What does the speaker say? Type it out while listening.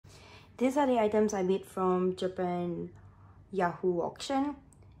These are the items I bid from Japan Yahoo auction.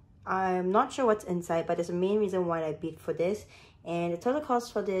 I'm not sure what's inside, but there's a main reason why I bid for this. And the total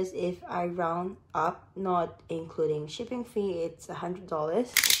cost for this, if I round up, not including shipping fee, it's $100.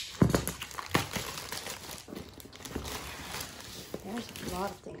 There's a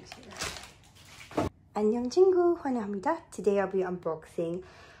lot of things here. 안녕 친구, 환영합니다. Today I'll be unboxing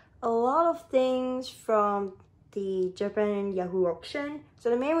a lot of things from the Japan Yahoo auction. So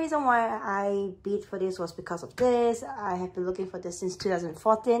the main reason why I bid for this was because of this. I have been looking for this since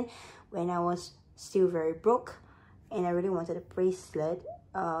 2014 when I was still very broke and I really wanted a bracelet.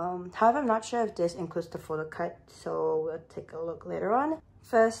 However, I'm not sure if this includes the photo cut, so we'll take a look later on.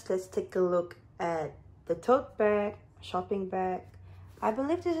 First, let's take a look at the tote bag, shopping bag. I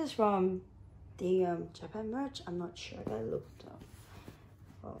believe this is from the Japan merch. I'm not sure. I looked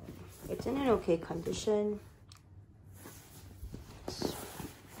up. It's in an okay condition.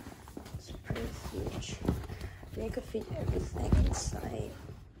 It's pretty huge. They could fit everything inside.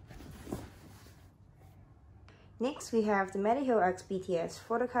 Next, we have the Mediheal X BTS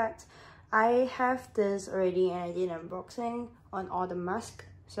photo cards. I have this already and I did an unboxing on all the masks,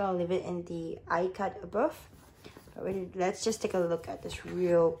 so I'll leave it in the iCard above. But let's just take a look at this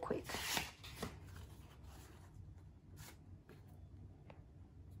real quick.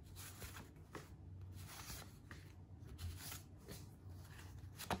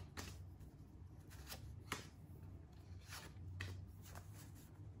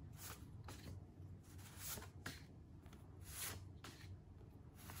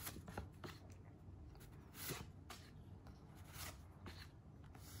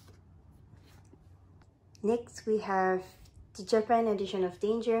 Next, we have the Japan edition of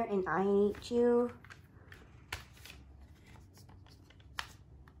Danger and I Need You.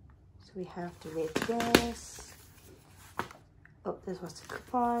 So we have to read this. Oh, this was the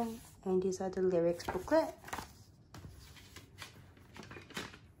coupon. And these are the lyrics booklet.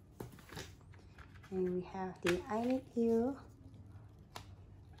 And we have the I Need You.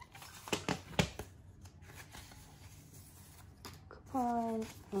 Coupon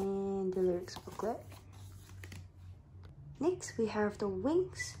and the lyrics booklet. Next, we have the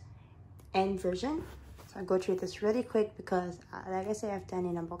Wings end version. So I'll go through this really quick because, like I said, I've done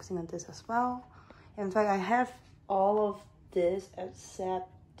an unboxing on this as well. In fact, I have all of this except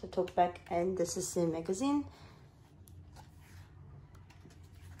the tote bag and the Ceci magazine.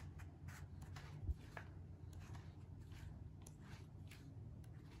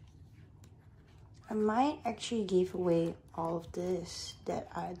 I might actually give away all of this,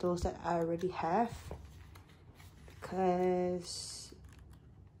 those that I already have, because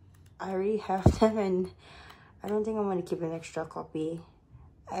I already have them and I don't think I'm going to keep an extra copy.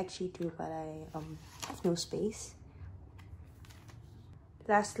 I actually do, but I have no space.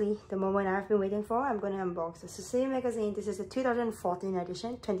 Lastly, the moment I've been waiting for, I'm going to unbox the Ceci magazine. This is the 2014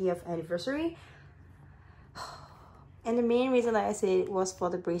 edition, 20th anniversary. And the main reason, like I said, was for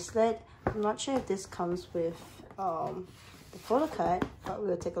the bracelet. I'm not sure if this comes with the photo card, but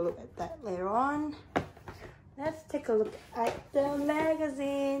we'll take a look at that later on. Let's take a look at the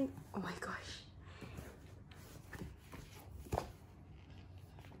magazine. Oh my gosh.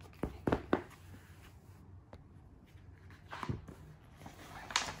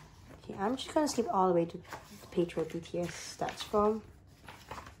 Okay, I'm just gonna skip all the way to the page where BTS starts from.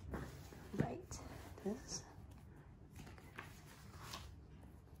 Right, this.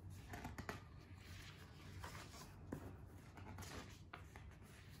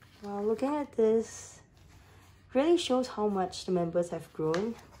 Well, looking at this really shows how much the members have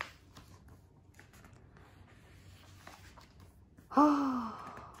grown. Oh,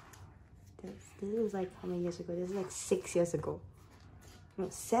 this is like how many years ago? This is like 6 years ago. No,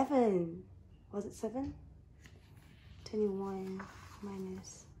 7. Was it 7? 21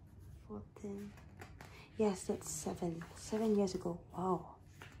 minus 14. Yes, that's 7. 7 years ago. Wow.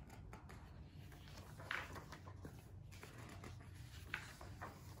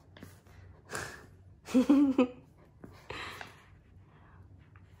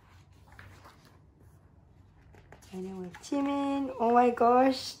 And then with Jimin, oh my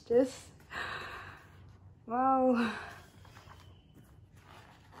gosh, this, wow.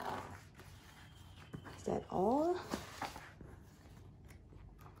 Is that all?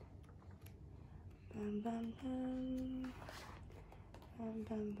 Bam, bam, bam. Bam,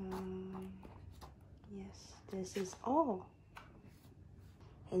 bam, bam. Yes, this is all.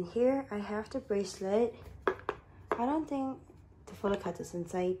 And here I have the bracelet. I don't think the photo card is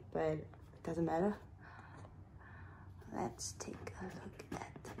inside, but it doesn't matter. Let's take a look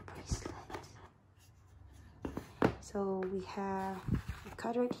at the bracelet. So we have a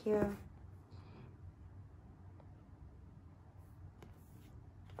card right here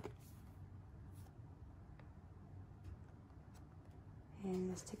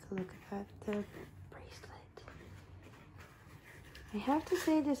let's take a look at the bracelet. I have to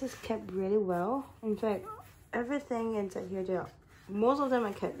say this is kept really well. In fact, everything inside here, most of them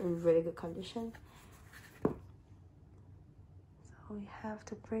are kept in really good condition. So we have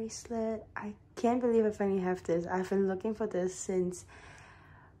the bracelet. I can't believe I finally have this. I've been looking for this since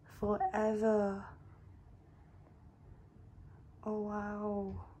forever. Oh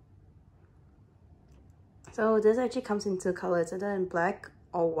wow. So this actually comes in two colors, either in black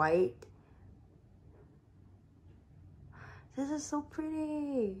or white. This is so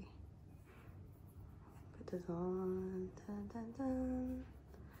pretty. Put this on. Dun, dun, dun.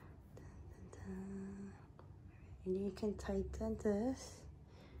 Dun, dun, dun. And you can tighten this.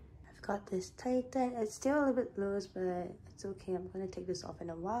 I've got this tightened. It's still a little bit loose, but it's okay. I'm gonna take this off in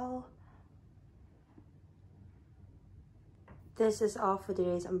a while. This is all for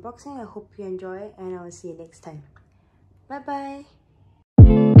today's unboxing. I hope you enjoy, and I will see you next time. Bye bye.